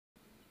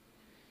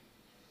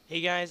Hey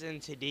guys, and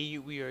today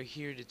we are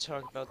here to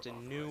talk about the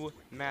new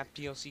map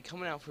DLC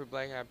coming out for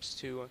Black Ops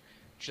 2,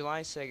 July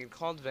 2nd,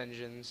 called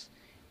Vengeance,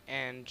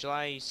 and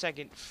July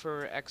 2nd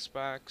for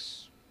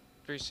Xbox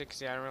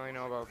 360. I don't really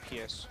know about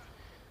PS3,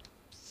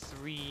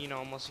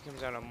 unless it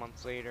comes out a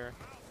month later.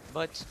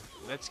 But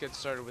let's get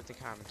started with the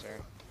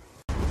commentary.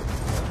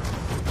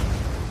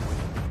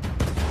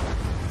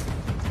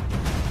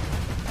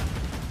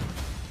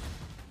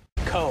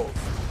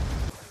 Cove.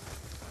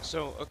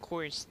 So, of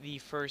course, the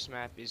first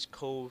map is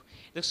Cove.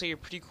 It looks like a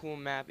pretty cool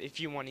map if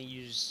you want to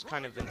use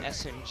kind of an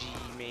SMG,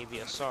 maybe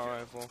a assault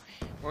rifle,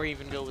 or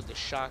even go with the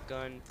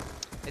shotgun.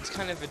 It's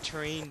kind of a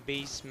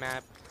terrain-based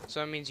map, so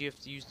that means you have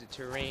to use the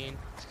terrain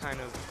to kind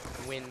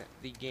of win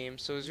the game.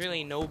 So there's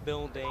really no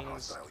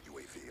buildings,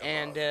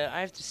 and I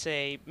have to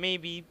say,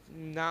 maybe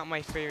not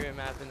my favorite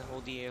map in the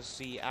whole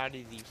DLC out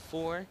of the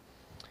four,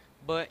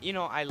 but,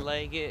 I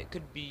like it. It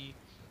could be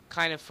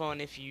kind of fun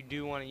if you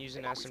do want to use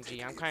an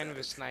SMG. I'm kind of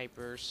a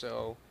sniper,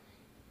 so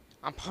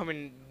I'm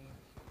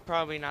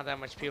probably not that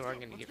much people are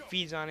going to get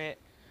feeds on it,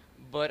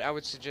 but I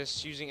would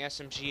suggest using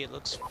SMG. It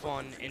looks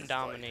fun in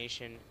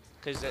domination,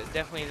 because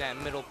definitely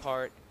that middle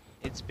part,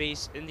 it's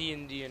based in the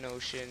Indian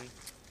Ocean,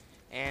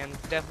 and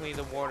definitely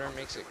the water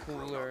makes it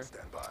cooler.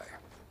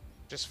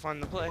 Just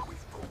fun to play.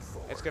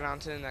 Let's get on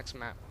to the next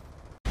map.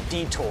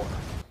 Detour.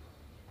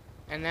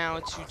 And now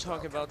to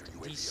talk about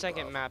the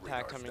second map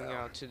pack coming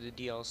out to the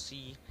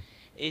DLC,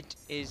 it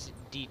is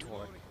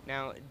Detour.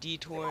 Now,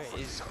 Detour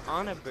is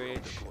on a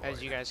bridge,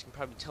 as you guys can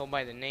probably tell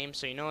by the name,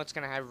 so you know it's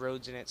going to have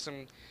roads in it,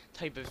 some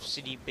type of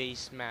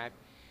city-based map.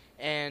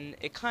 And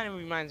it kind of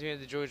reminds me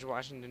of the George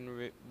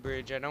Washington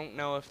Bridge. I don't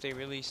know if they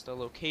released the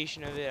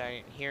location of it, I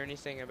didn't hear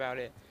anything about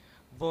it,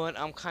 but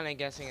I'm kind of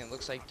guessing it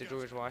looks like the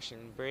George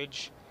Washington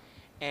Bridge.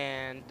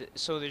 And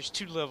so there's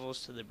two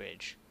levels to the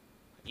bridge.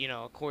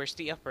 Of course,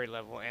 the upper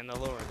level and the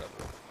lower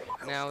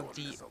level. Now,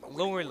 the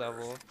lower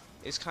level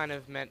is kind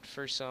of meant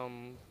for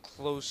some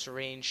close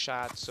range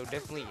shots, so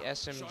definitely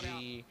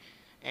SMG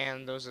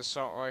and those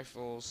assault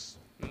rifles,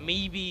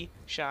 maybe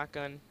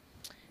shotgun.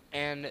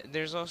 And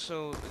there's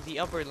also the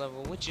upper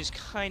level, which is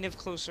kind of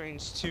close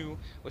range too,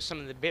 with some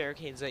of the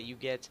barricades that you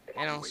get,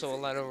 and also a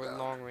lot of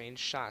long range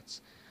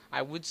shots.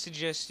 I would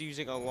suggest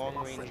using a long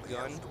range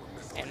gun,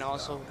 and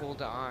also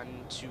hold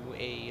on to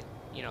a,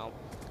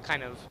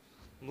 kind of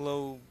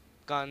low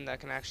gun that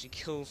can actually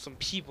kill some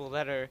people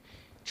that are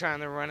trying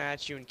to run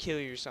at you and kill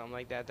you or something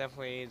like that.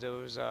 Definitely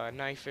those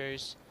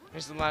knifers.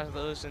 There's a lot of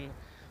those in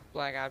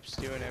Black Ops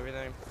 2 and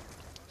everything.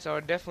 So I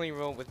would definitely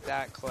roll with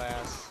that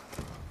class.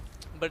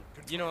 But,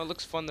 it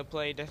looks fun to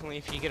play, definitely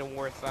if you get a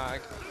Warthog.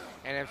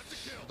 And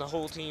if the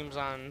whole team's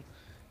on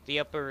the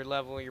upper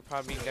level, you're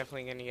probably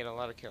definitely going to get a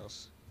lot of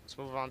kills. Let's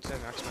move on to the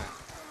next map.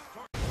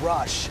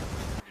 Rush.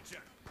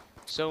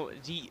 So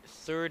the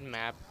third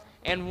map,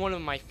 and one of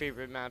my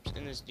favorite maps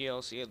in this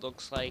DLC, it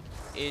looks like,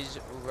 is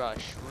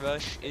Rush.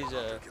 Rush is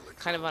a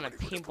kind of on a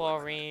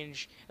paintball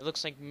range. It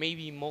looks like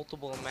maybe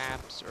multiple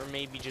maps, or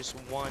maybe just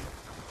one,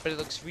 but it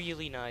looks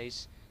really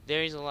nice.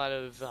 There's a lot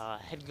of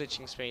head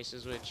glitching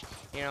spaces, which,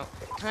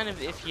 kind of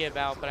iffy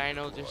about, but I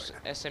know there's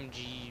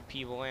SMG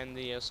people and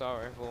the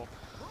assault rifle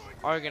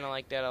are gonna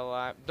like that a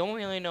lot. Don't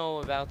really know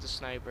about the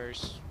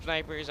snipers.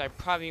 Snipers, I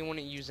probably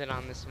wouldn't use it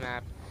on this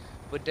map,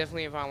 but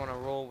definitely if I want to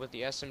roll with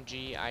the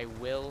SMG, I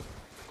will.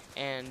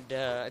 And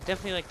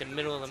definitely like the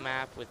middle of the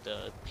map with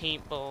the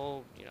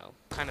paintball,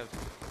 kind of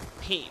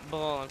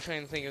paintball. I'm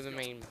trying to think of the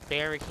main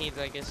barricades,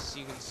 I guess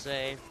you can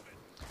say.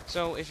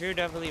 So if you're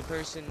definitely a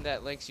person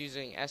that likes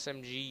using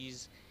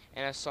SMGs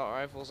and assault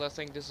rifles, I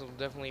think this will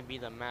definitely be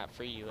the map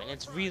for you. And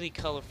it's really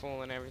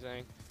colorful and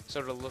everything, so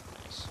it'll look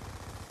nice.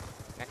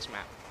 Next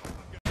map.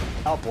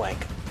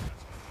 Uplink.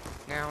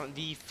 Now,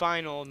 the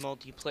final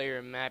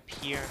multiplayer map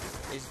here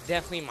is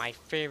definitely my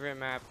favorite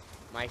map.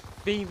 My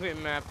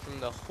favorite map from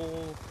the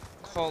whole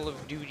Call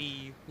of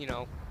Duty,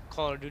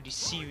 Call of Duty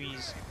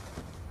series,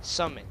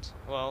 Summit.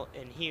 Well,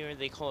 in here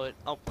they call it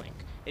Uplink.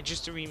 It's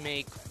just a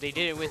remake. They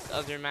did it with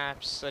other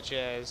maps such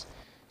as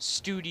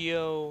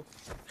Studio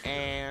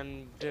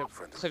and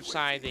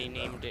Cliffside. They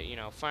named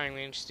it, Firing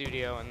Range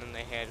Studio, and then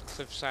they had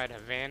Cliffside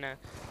Havana.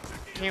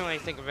 Can't really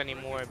think of any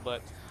more,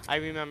 but I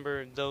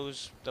remember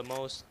those the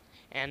most.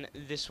 And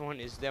this one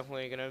is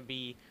definitely going to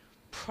be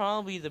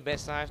probably the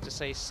best, I have to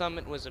say.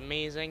 Summit was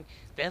amazing.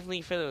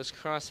 Definitely for those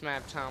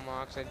cross-map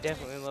tomahawks. I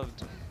definitely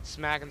loved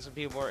smacking some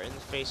people in the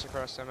face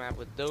across the map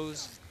with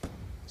those.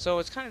 So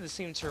it's kind of the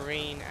same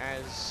terrain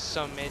as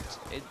Summit.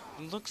 It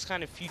looks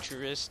kind of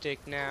futuristic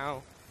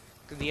now.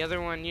 The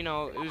other one, it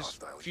was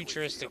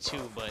futuristic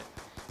too, but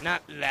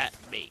not that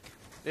big.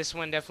 This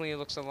one definitely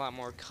looks a lot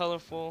more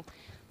colorful.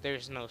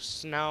 There's no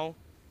snow.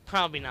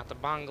 Probably not the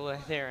bungalow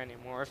there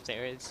anymore, if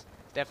there is.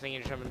 Definitely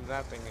gonna jump into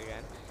that thing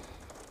again.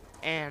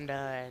 And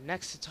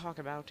next to talk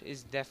about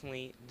is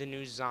definitely the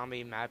new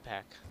zombie map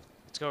pack.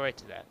 Let's go right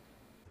to that.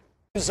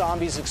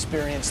 Zombies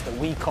experience that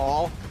we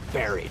call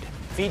Buried,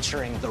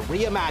 featuring the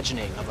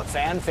reimagining of a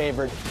fan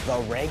favorite, the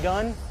Ray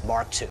Gun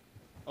Mark II.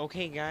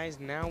 Okay guys,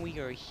 now we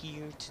are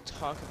here to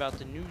talk about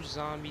the new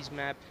zombies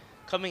map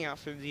coming out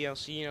for the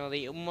DLC. You know,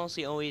 they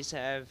mostly always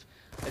have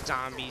a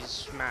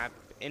zombies map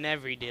in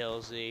every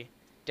DLC.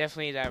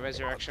 Definitely that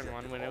Resurrection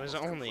one when it was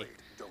only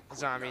a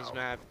zombies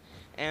map.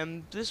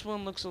 And this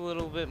one looks a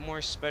little bit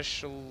more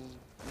special,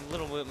 a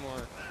little bit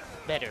more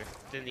better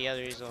than the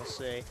others, I'll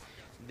say.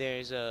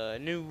 There's a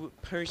new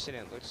person,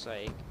 it looks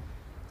like,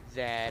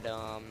 that,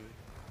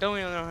 don't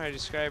really know how to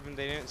describe him.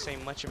 They didn't say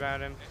much about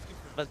him,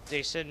 but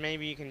they said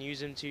maybe you can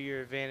use him to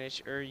your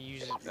advantage or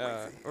use,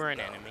 or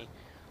an enemy.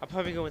 I'll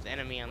probably go with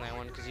enemy on that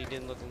one because he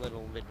did look a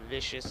little bit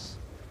vicious,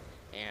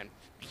 and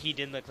he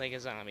did look like a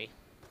zombie,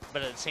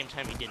 but at the same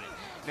time he didn't.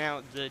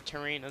 Now, the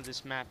terrain of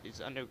this map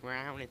is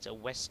underground. It's a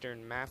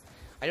western map.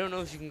 I don't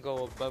know if you can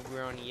go above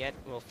ground yet.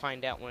 We'll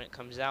find out when it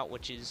comes out,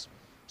 which is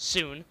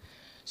soon,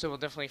 so we'll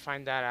definitely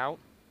find that out.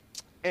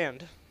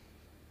 And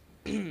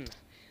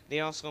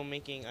they also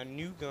making a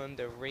new gun,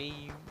 the Ray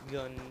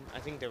Gun, I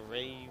think the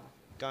Ray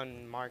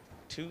Gun Mark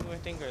II, I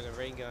think, or the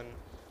Ray Gun,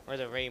 or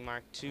the Ray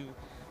Mark II,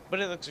 but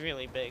it looks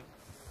really big.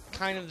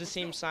 Kind of the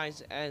same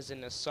size as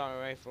an assault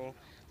rifle.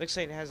 Looks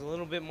like it has a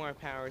little bit more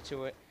power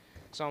to it.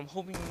 So I'm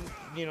hoping,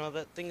 you know,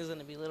 that thing is going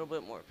to be a little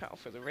bit more powerful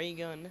for the ray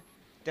gun.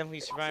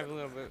 Definitely survive a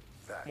little bit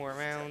more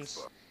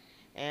rounds.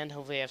 And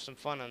hopefully have some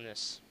fun on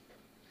this.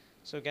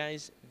 So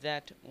guys,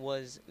 that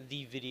was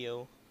the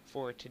video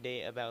for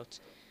today about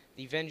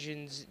the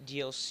Vengeance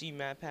DLC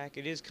map pack.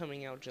 It is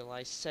coming out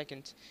July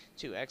 2nd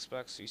to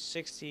Xbox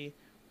 360.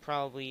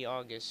 Probably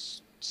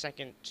August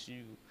 2nd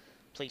to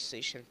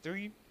PlayStation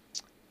 3.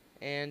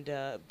 And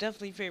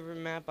definitely favorite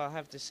map, I'll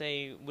have to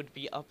say, would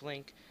be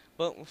Uplink.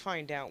 But we'll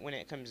find out when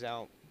it comes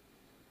out.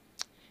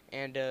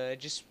 And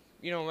just,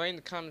 you know, write in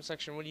the comment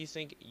section what do you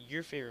think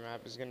your favorite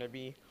map is going to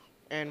be.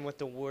 And what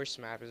the worst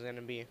map is going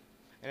to be.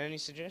 And any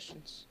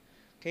suggestions.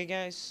 Okay,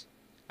 guys.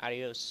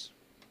 Adios.